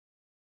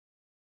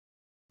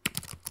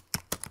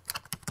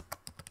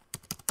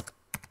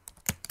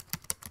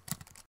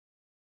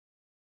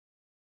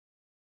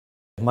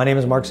My name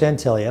is Mark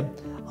Santilia.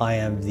 I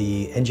am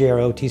the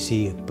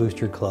NJROTC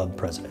Booster Club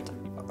President.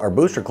 Our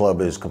Booster Club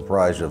is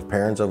comprised of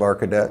parents of our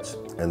cadets,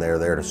 and they're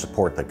there to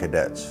support the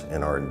cadets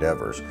in our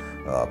endeavors.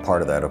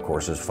 Part of that, of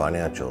course, is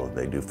financial.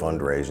 They do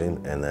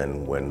fundraising, and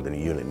then when the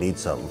unit needs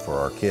something for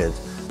our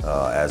kids,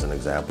 as an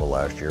example,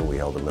 last year we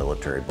held a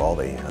military ball.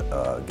 They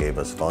gave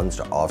us funds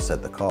to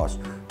offset the cost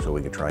so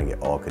we could try and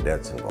get all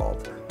cadets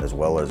involved, as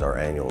well as our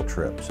annual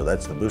trip. So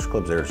that's the Booster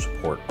Club's there to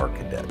support our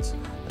cadets,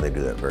 and they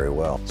do that very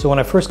well. So when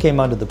I first came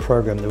onto the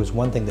program, there was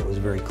one thing that was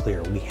very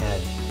clear. We had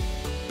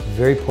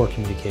very poor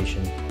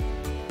communication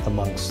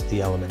amongst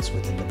the elements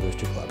within the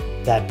Booster Club.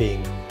 That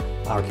being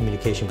our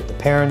communication with the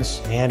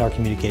parents and our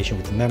communication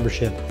with the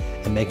membership,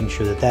 and making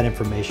sure that that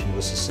information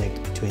was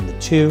succinct between the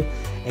two,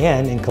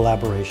 and in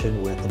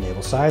collaboration with the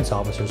Naval Science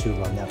officers who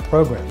run that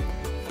program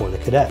for the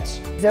cadets.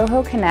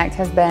 Zoho Connect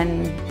has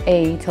been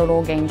a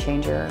total game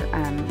changer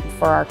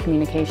for our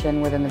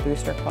communication within the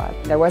Booster Club.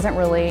 There wasn't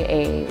really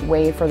a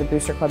way for the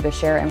Booster Club to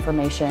share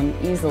information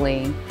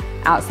easily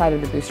outside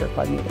of the Booster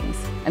Club meetings.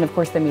 And of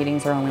course the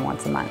meetings are only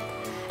once a month.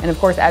 And of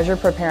course, as you're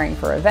preparing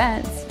for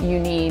events, you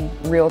need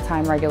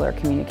real-time regular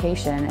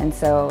communication, and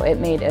so it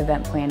made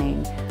event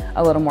planning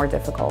a little more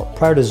difficult.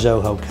 Prior to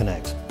Zoho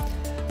Connect,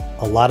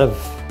 a lot of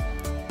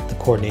the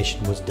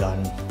coordination was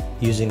done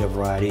using a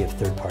variety of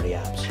third-party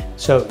apps.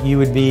 So you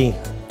would be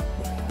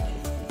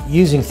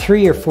using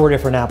 3 or 4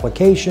 different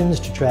applications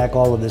to track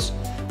all of this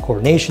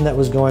coordination that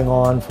was going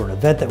on for an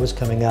event that was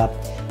coming up,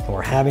 and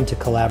we're having to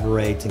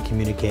collaborate and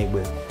communicate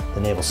with the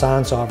Naval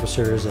Science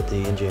officers at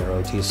the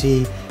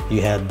NJROTC.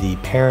 You had the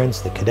parents,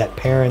 the cadet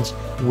parents.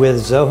 With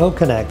Zoho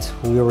Connect,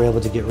 we were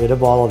able to get rid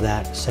of all of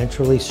that,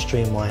 centrally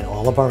streamline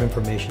all of our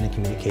information and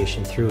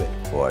communication through it.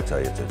 Well, I tell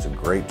you, it's a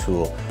great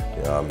tool.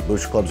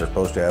 Booster Clubs are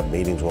supposed to have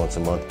meetings once a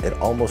month. It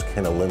almost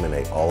can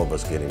eliminate all of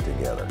us getting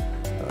together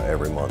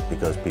every month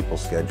because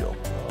people's schedule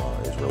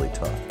is really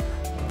tough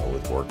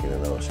with working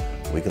in those.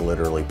 We can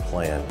literally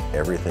plan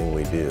everything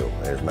we do.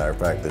 As a matter of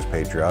fact, this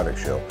patriotic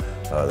show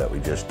that we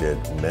just did,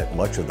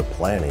 much of the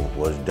planning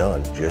was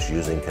done just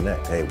using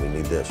Connect. Hey, we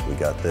need this, we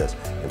got this.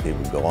 And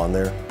people go on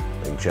there,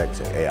 they can check and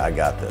say, hey, I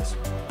got this.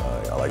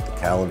 I like the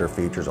calendar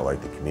features, I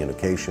like the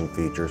communication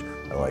features,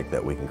 I like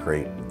that we can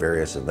create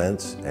various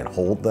events and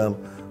hold them.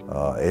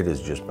 It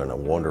has just been a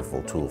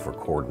wonderful tool for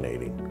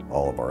coordinating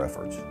all of our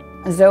efforts.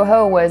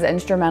 Zoho was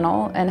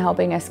instrumental in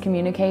helping us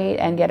communicate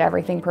and get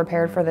everything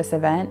prepared for this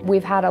event.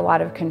 We've had a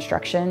lot of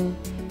construction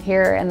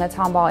here in the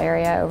Tomball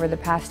area over the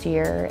past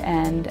year,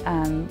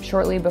 and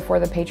shortly before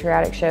the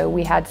Patriotic Show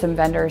we had some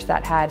vendors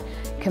that had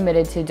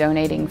committed to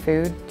donating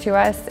food to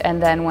us,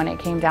 and then when it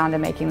came down to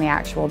making the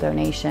actual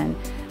donation,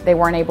 they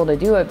weren't able to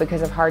do it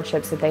because of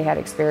hardships that they had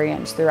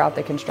experienced throughout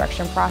the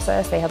construction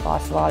process. They had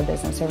lost a lot of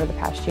business over the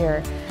past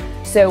year.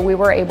 So we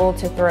were able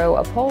to throw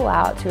a poll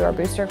out to our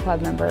Booster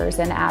Club members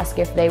and ask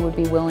if they would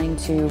be willing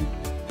to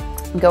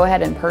go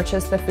ahead and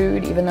purchase the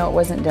food, even though it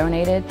wasn't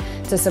donated,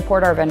 to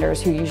support our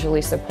vendors who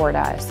usually support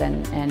us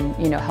and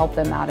help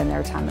them out in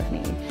their time of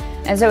need.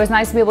 And so it's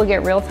nice to be able to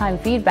get real-time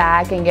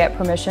feedback and get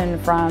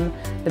permission from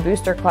the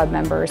Booster Club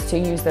members to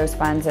use those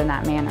funds in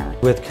that manner.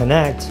 With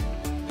Connect,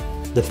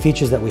 the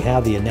features that we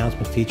have, the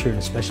announcement feature and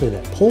especially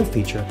that poll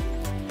feature,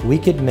 we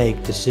could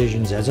make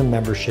decisions as a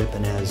membership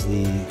and as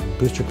the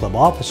Booster Club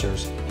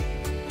officers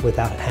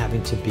without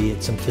having to be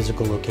at some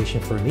physical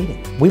location for a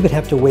meeting. We would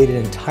have to wait an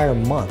entire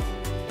month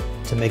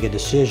to make a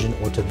decision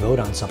or to vote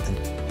on something.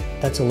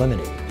 That's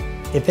eliminated.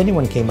 If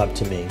anyone came up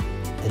to me,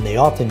 and they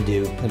often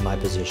do in my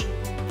position,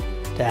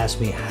 to ask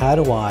me how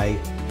do I,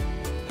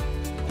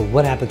 or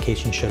what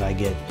application should I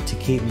get to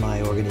keep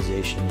my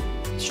organization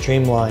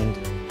streamlined,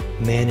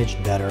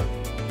 managed better,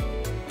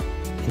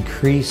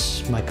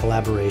 increase my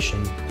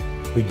collaboration,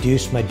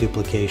 reduce my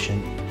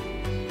duplication,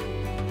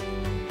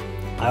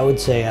 I would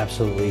say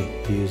absolutely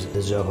use the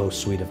Zoho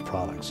suite of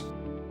products.